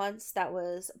daycare once that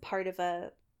was part of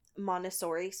a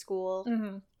Montessori school,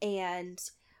 and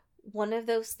one of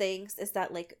those things is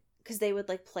that, like, because they would,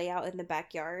 like, play out in the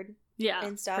backyard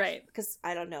and stuff. Right. Because,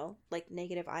 I don't know, like,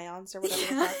 negative ions or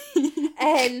whatever.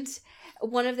 And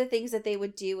one of the things that they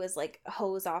would do is, like,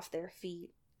 hose off their feet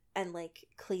and, like,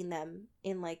 clean them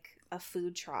in, like, a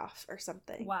food trough or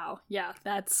something. Wow. Yeah,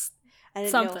 that's I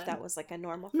didn't know if that was, like, a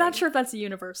normal thing. I'm not sure if that's a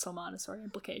universal Montessori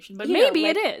implication, but maybe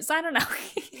it is. I don't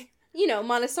know.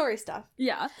 Montessori stuff.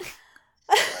 Yeah.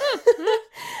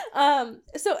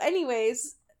 So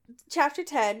anyways, chapter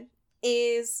 10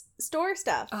 is store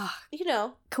stuff.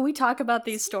 Can we talk about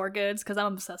these store goods? Because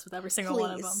I'm obsessed with every single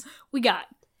one of them. We got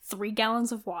 3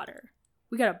 gallons of water.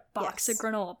 We got a box of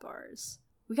granola bars.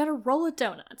 We got a roll of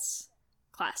donuts.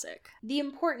 Classic. The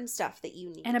important stuff that you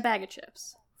need. And a bag of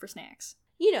chips for snacks.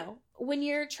 When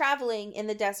you're traveling in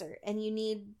the desert and you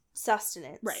need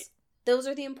sustenance. Right. Those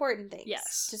are the important things.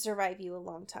 Yes. To survive you a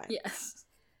long time. Yes.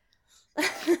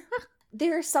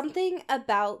 There's something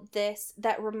about this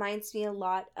that reminds me a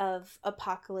lot of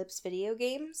Apocalypse video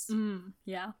games.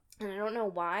 Yeah. And I don't know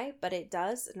why, but it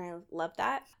does, and I love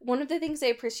that. One of the things I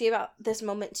appreciate about this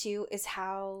moment, too, is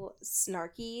how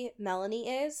snarky Melanie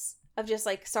is. Of just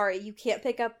like, sorry, you can't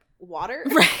pick up water.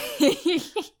 Right.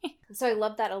 So I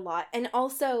love that a lot. And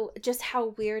also, just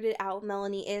how weirded out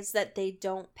Melanie is that they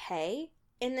don't pay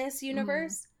in this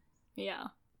universe. Yeah.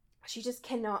 She just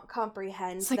cannot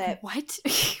comprehend it's like, that. What?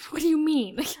 What do you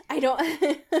mean? I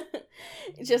don't.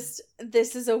 Just,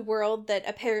 this is a world that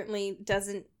apparently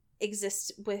doesn't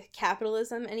exist with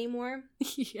capitalism anymore.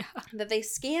 Yeah. That they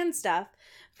scan stuff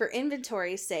for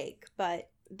inventory's sake, but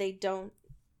they don't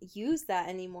use that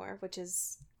anymore, which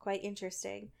is quite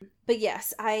interesting. But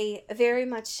yes, I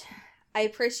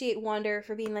appreciate Wander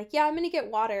for being like, yeah, I'm gonna get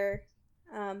water,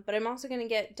 but I'm also gonna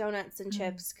get donuts and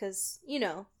chips because,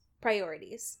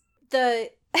 priorities. The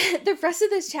rest of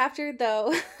this chapter,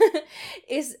 though,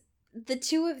 is the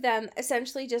two of them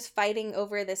essentially just fighting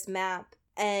over this map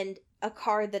and a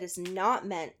car that is not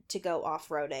meant to go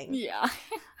off-roading. Yeah.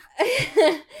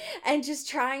 And just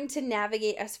trying to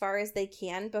navigate as far as they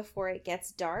can before it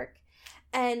gets dark.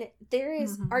 And there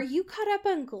is... Are you caught up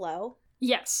on Glow?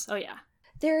 Yes. Oh, yeah.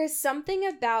 There is something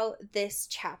about this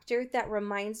chapter that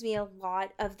reminds me a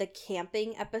lot of the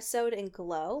camping episode in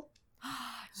Glow.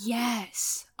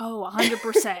 Yes. Oh,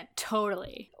 100%.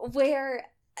 Totally. Where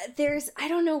there's, I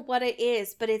don't know what it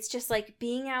is, but it's just like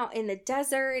being out in the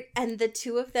desert and the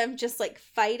two of them just like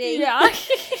fighting. Yeah.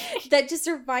 That just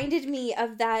reminded me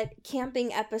of that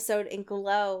camping episode in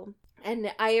Glow.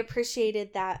 And I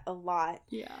appreciated that a lot.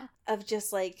 Yeah. Of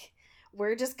just like,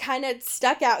 we're just kind of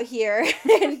stuck out here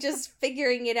and just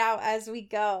figuring it out as we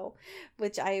go,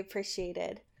 which I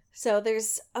appreciated. So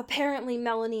there's apparently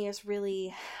Melanie is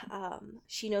really,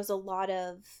 she knows a lot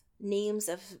of names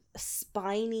of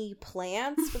spiny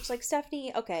plants, which like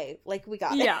Stephanie, okay, like we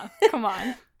got it. Yeah, come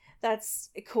on. That's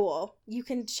cool. You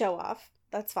can show off.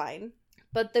 That's fine.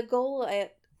 But the goal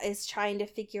is trying to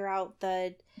figure out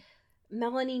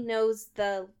Melanie knows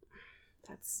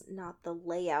that's not the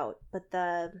layout, but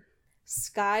the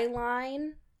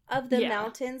skyline of the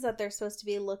mountains that they're supposed to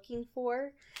be looking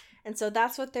for. And so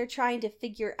that's what they're trying to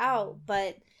figure out,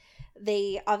 but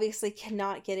they obviously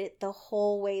cannot get it the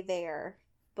whole way there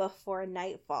before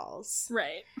night falls.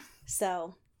 Right.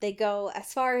 So they go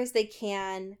as far as they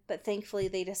can, but thankfully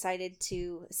they decided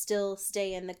to still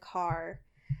stay in the car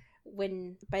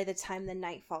by the time the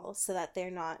night falls so that they're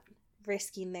not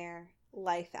risking their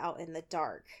life out in the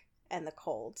dark and the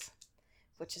cold,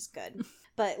 which is good.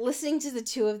 But listening to the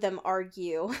two of them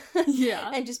argue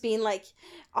and just being like,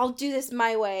 I'll do this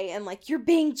my way, and like, you're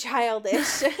being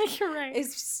childish. You're right.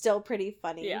 Is still pretty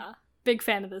funny. Yeah. Big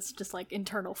fan of this, just like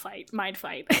internal fight, mind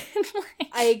fight.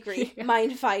 I agree. Yeah.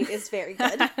 Mind fight is very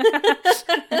good.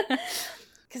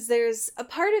 Because there's a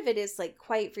part of it is like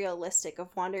quite realistic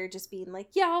of Wander just being like,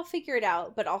 yeah, I'll figure it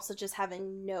out, but also just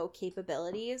having no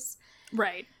capabilities.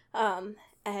 Right.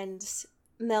 And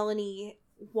Melanie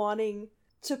wanting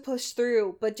to push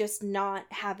through, but just not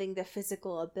having the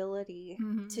physical ability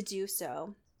to do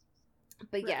so.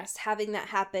 But yes, having that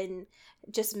happen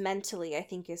just mentally, I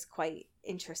think, is quite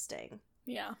interesting.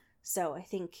 Yeah. So I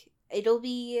think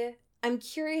I'm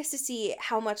curious to see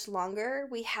how much longer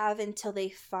we have until they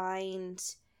find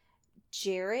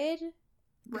Jared.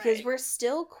 Because we're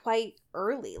still quite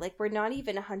early. Like, we're not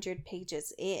even 100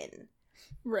 pages in.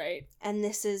 Right. And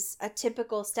this is a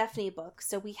typical Stephanie book.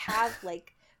 So we have,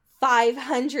 like,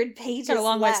 500 pages got a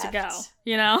long ways to go,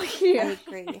 you know? I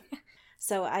agree.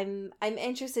 So I'm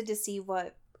interested to see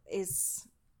what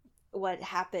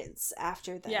happens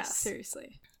after this. Yeah,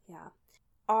 seriously. Yeah.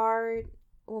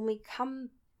 When we come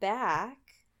back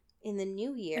in the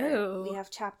new year, we have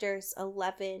chapters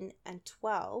 11 and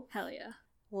 12. Hell yeah.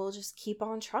 We'll just keep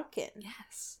on trucking.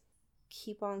 Yes.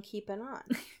 Keep on keeping on.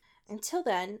 Until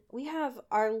then, we have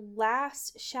our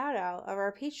last shout out of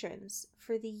our patrons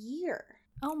for the year.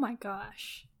 Oh my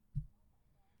gosh.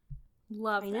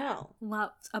 Love that. I know.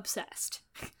 Love. Obsessed.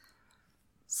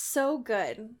 So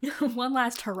good. One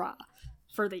last hurrah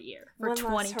for the year. For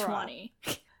 2020.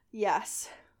 Yes.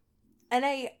 And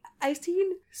I've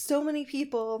seen so many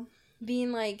people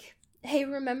being like, hey,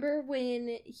 remember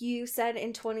when you said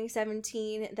in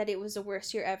 2017 that it was the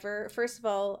worst year ever? First of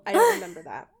all, I don't remember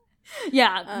that.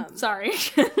 Yeah, sorry.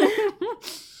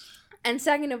 And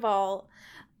second of all,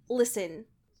 listen,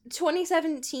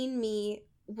 2017 me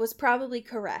was probably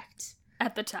correct.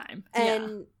 At the time.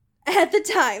 And at the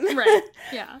time. Right,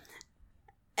 yeah.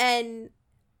 And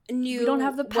knew we don't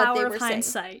have the power of saying.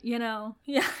 hindsight, you know?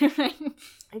 Yeah.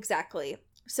 Exactly.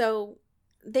 So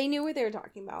they knew what they were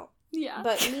talking about. Yeah.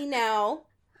 But me now,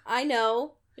 I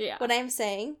know what I'm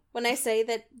saying when I say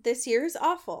that this year is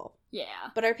awful.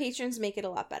 Yeah. But our patrons make it a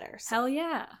lot better. So. Hell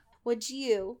yeah. Would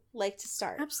you like to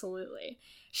start? Absolutely.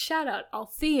 Shout out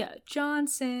Althea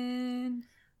Johnson.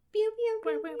 Pew, pew,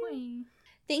 pew, pew.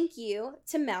 Thank you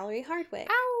to Mallory Hardwick.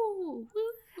 Ow!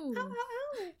 Woo. Ow, ow,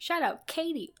 ow. Shout out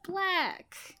Katie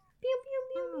Black. Pew,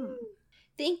 pew, pew.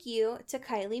 Thank you to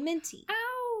Kylie Minty.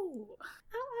 Ow! Ow,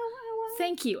 ow, ow, ow.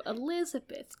 Thank you,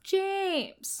 Elizabeth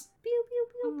James. Pew, pew,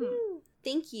 pew, pew.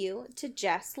 Thank you to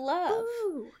Jess Love.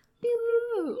 Ooh. Pew,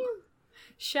 pew, pew, pew.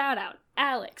 Shout out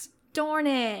Alex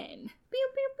Dornan. Pew,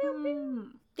 pew, pew,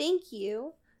 pew. Thank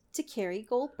you to Carrie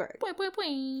Goldberg. Boing, boing,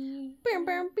 boing. Boom,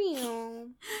 boom,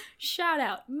 boom. Shout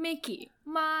out Mickey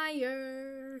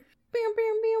Meyer. Boom,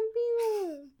 boom, boom,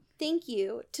 boom. Thank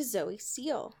you to Zoe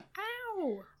Steele.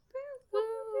 Ow.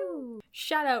 Woo.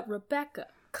 Shout out Rebecca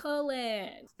Cullen.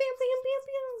 Boom, boom,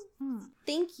 boom, boom.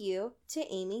 Thank you to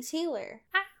Amy Taylor.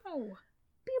 Ow. Boom,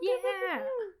 Yeah. boom, boom,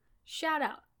 boom. Shout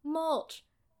out Mulch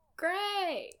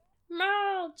Gray.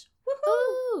 Mulch.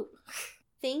 Woohoo.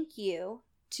 Thank you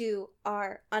to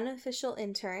our unofficial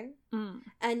intern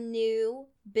and new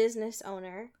business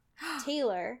owner,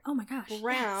 Taylor. Oh my gosh.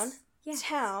 Brown. Yes.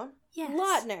 Town. Yes.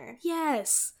 Lautner.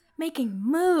 Yes. Making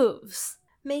moves.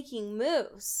 Making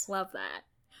moves. Love that.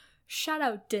 Shout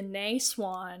out Danae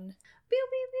Swan. Pew,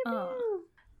 pew, pew, pew.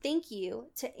 Thank you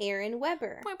to Aaron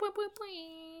Weber. Boing, boing, boing,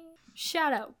 boing.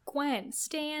 Shout out Gwen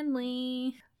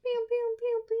Stanley. Pew, pew,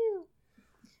 pew, pew.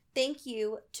 Thank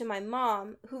you to my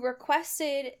mom, who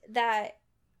requested that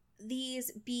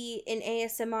these be in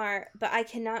ASMR, but I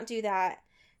cannot do that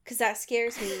because that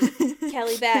scares me.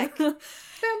 Kelly Beck. Boom, boom,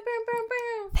 boom,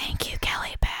 boom. Thank you,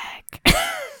 Kelly Beck.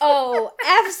 Oh,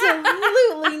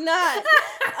 absolutely not.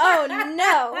 Oh,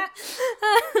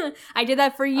 no. I did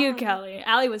that for you, Kelly.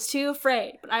 Allie was too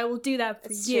afraid, but I will do that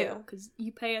for you true. because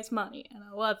you pay us money and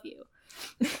I love you.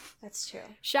 That's true.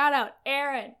 Shout out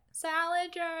Aaron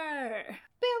Salinger.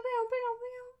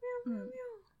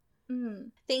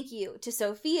 Thank you to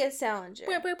Sophia Salinger.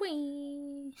 Boing, boing,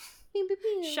 boing. Pew, pew,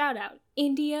 pew. Shout out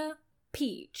India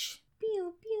Peach.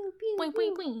 Pew, pew, pew, Boing,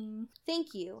 pew. boing, boing.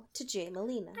 Thank you to Jay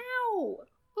Molina. Ow.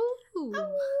 Ooh.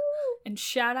 Ow. And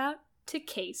shout out to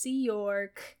Casey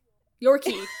York.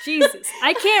 Yorkie. Jesus.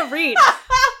 I can't read.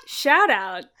 Shout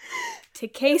out to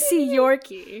Casey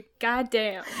Yorkie.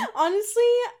 Goddamn. Honestly,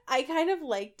 I kind of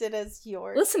liked it as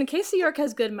York. Listen, Casey York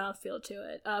has good mouthfeel to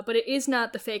it, but it is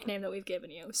not the fake name that we've given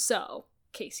you. So,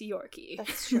 Casey Yorkie.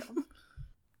 That's true.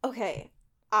 Okay.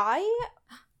 I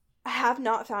I have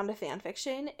not found a fan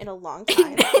fiction in a long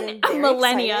time. And I'm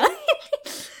millennia.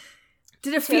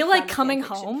 Did it feel like coming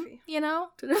home, you know?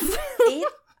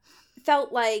 It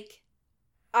felt like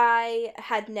I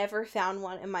had never found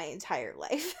one in my entire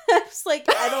life. I was like,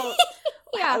 I don't...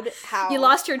 Yeah. How you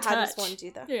lost your touch. How does one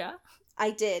do that? Yeah.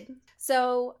 I did.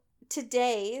 So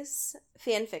today's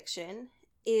fan fiction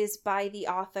is by the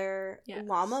author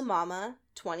Llama Mama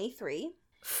 23.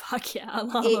 Fuck yeah,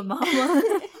 Llama Mama.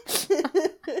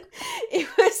 It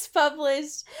was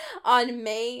published on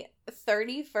May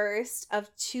 31st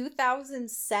of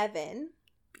 2007.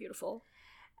 Beautiful.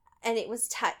 And it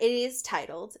is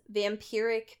titled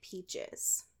Vampiric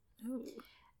Peaches. Ooh.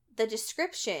 The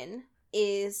description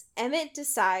is Emmett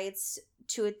decides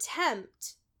to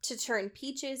attempt to turn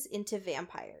peaches into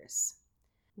vampires.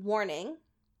 Warning,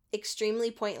 extremely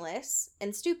pointless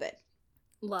and stupid.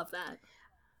 Love that.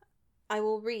 I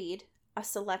will read a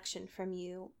selection from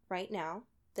you right now.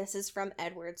 This is from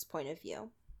Edward's point of view.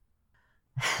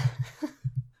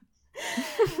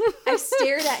 I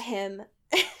stared at him,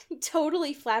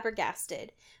 totally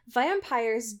flabbergasted.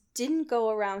 Vampires didn't go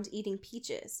around eating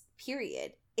peaches,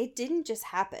 period. It didn't just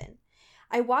happen.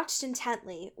 I watched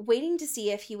intently, waiting to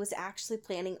see if he was actually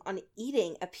planning on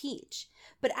eating a peach.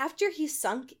 But after he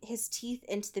sunk his teeth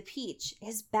into the peach,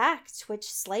 his back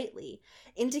twitched slightly,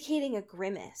 indicating a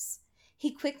grimace.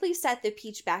 He quickly set the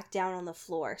peach back down on the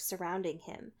floor surrounding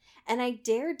him, and I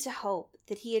dared to hope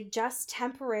that he had just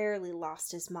temporarily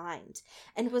lost his mind,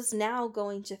 and was now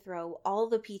going to throw all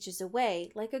the peaches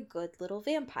away like a good little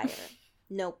vampire.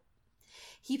 Nope.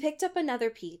 He picked up another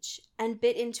peach and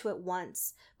bit into it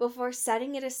once before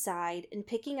setting it aside and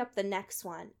picking up the next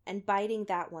one and biting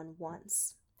that one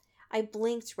once. I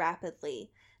blinked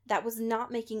rapidly. That was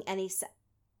not making any sense.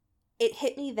 It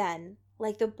hit me then,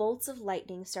 like the bolts of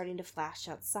lightning starting to flash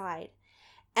outside.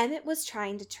 Emmett was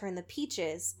trying to turn the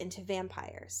peaches into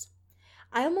vampires.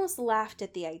 I almost laughed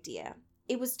at the idea.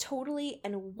 It was totally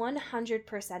and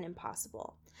 100%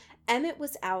 impossible. Emmett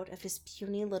was out of his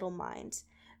puny little mind.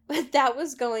 But that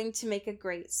was going to make a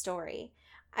great story.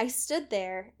 I stood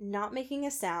there, not making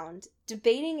a sound,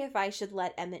 debating if I should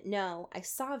let Emmett know I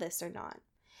saw this or not.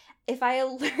 If I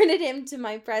alerted him to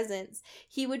my presence,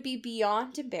 he would be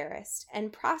beyond embarrassed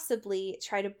and possibly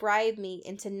try to bribe me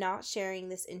into not sharing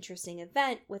this interesting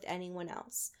event with anyone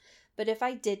else. But if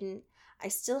I didn't, I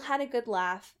still had a good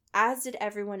laugh, as did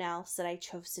everyone else that I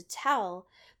chose to tell,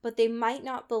 but they might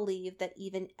not believe that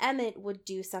even Emmett would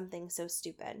do something so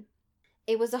stupid.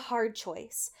 It was a hard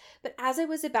choice, but as I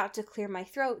was about to clear my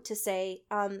throat to say,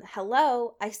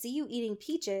 hello, I see you eating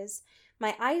peaches,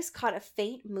 my eyes caught a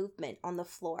faint movement on the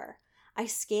floor. I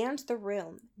scanned the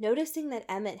room, noticing that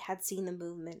Emmett had seen the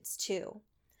movements too.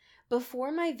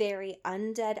 Before my very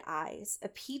undead eyes, a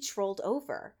peach rolled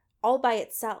over, all by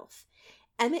itself.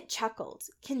 Emmett chuckled,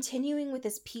 continuing with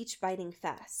his peach-biting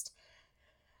fest.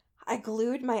 I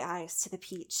glued my eyes to the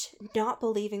peach, not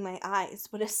believing my eyes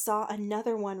when I saw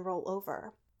another one roll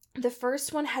over. The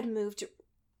first one that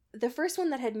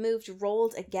had moved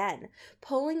rolled again,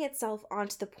 pulling itself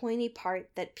onto the pointy part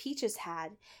that Peaches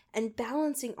had and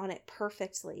balancing on it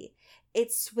perfectly.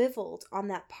 It swiveled on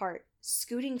that part,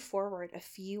 scooting forward a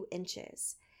few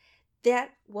inches.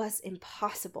 That was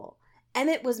impossible.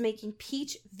 Emmett was making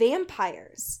peach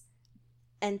vampires.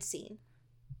 End scene.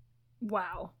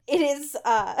 Wow. It is,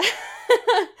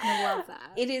 I love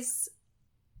that. It is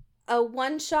a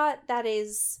one-shot that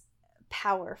is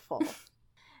powerful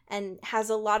and has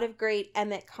a lot of great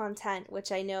Emmett content,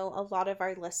 which I know a lot of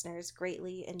our listeners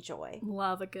greatly enjoy.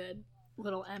 Love a good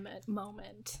little Emmett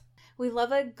moment. We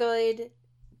love a good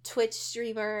Twitch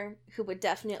streamer who would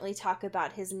definitely talk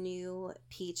about his new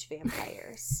peach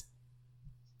vampires.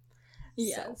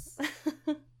 Yes.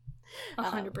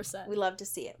 100%. We love to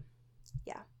see it.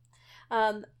 Yeah.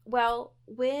 Well,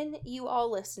 when you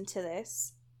all listen to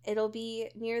this, it'll be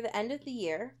near the end of the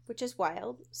year, which is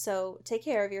wild. So take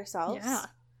care of yourselves. Yeah.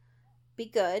 Be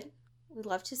good. We'd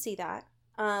love to see that.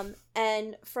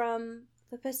 And from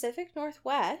the Pacific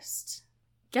Northwest,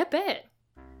 get bit.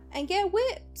 And get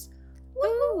whipped.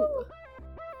 Woo!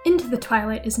 Into the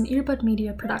Twilight is an Earbud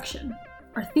Media production.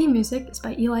 Our theme music is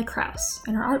by Eli Krause,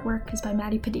 and our artwork is by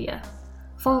Maddie Padilla.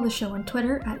 Follow the show on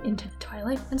Twitter at Into the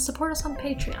Twilight and support us on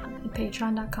Patreon at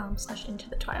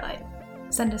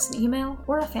patreon.com/intothetwilight. Send us an email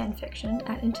or a fanfiction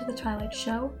at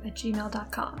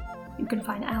intothetwilightshow@gmail.com. You can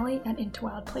find Allie at Into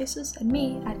Wild Places and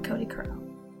me at Cody Crow.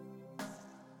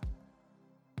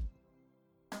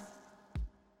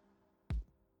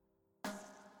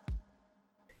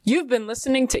 You've been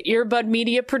listening to Earbud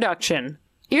Media Production.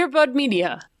 Earbud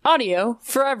Media, audio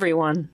for everyone.